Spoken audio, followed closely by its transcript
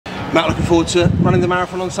Matt, looking forward to running the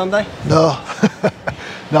marathon on Sunday? No,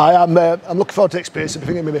 no, I'm looking forward to experiencing it. I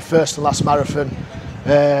think it'll be my first and last marathon.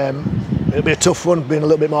 It'll be a tough one, being a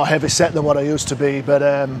little bit more heavy set than what I used to be, but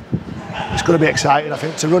it's going to be exciting. I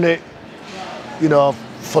think to run it, you know,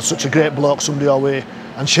 for such a great bloke, somebody away,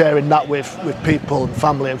 and sharing that with people and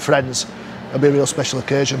family and friends, it'll be a real special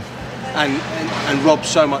occasion. And Rob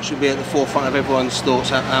so much will be at the forefront of everyone's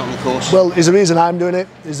thoughts out on the course. Well, there's a reason I'm doing it.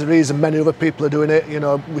 There's the reason many other people are doing it. You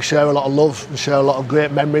know, we share a lot of love and share a lot of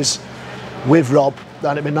great memories with Rob,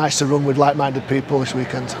 and it'd be nice to run with like-minded people this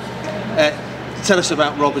weekend. Tell us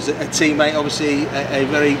about Rob as a teammate. Obviously, a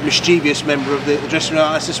very mischievous member of the dressing room.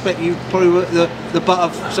 I suspect you probably were the butt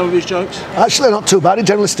of some of his jokes. Actually, not too bad. He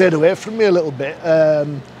generally stayed away from me a little bit.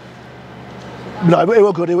 No, he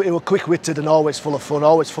was good. He was quick-witted and always full of fun,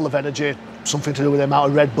 always full of energy. Something to do with the amount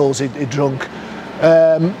of Red Bulls he'd drunk.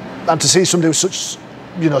 And to see somebody with such,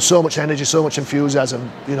 you know, so much energy, so much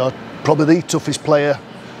enthusiasm, you know, probably the toughest player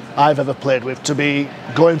I've ever played with, to be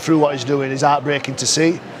going through what he's doing is heartbreaking to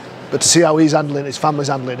see. But to see how he's handling it, his family's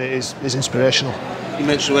handling it, is inspirational. You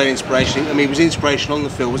mentioned the word inspiration. I mean, it was inspirational on the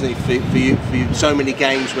field, wasn't it, for you? So many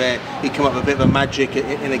games where he'd come up with a bit of a magic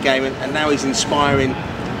in a game, and now he's inspiring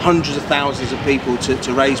hundreds of thousands of people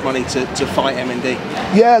to raise money to fight MND.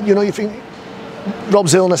 Yeah, you know, you think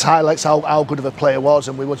Rob's illness highlights how good of a player he was,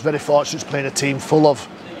 and we was very fortunate to play in a team full of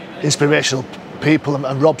inspirational people,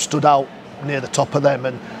 and Rob stood out near the top of them.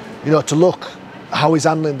 And you know, to look how he's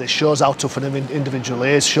handling this shows how tough an individual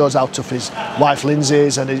he is, shows how tough his wife Lindsay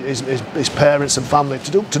is, and his parents and family.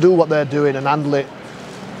 To do what they're doing and handle it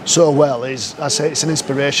so well is, I say, it's an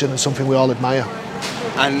inspiration and something we all admire.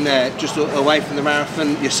 And just away from the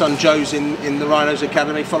marathon, your son Joe's in the Rhinos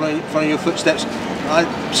Academy, following your footsteps.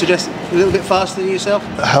 I suggest a little bit faster than yourself.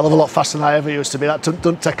 A hell of a lot faster than I ever used to be. That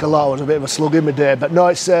doesn't take a lot. I was a bit of a slug in my day, but no,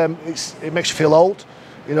 it makes you feel old.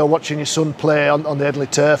 You know, watching your son play on the Headley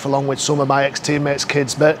turf along with some of my ex-teammates'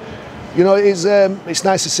 kids. But you know, it's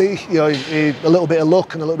nice to see. You know, a little bit of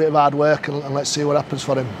luck and a little bit of hard work, and let's see what happens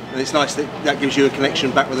for him. And it's nice that gives you a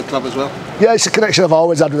connection back with the club as well. Yeah, it's a connection I've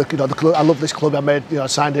always had with the club. I love this club. I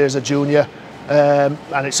signed here as a junior, and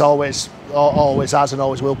it's always has and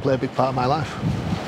always will play a big part of my life.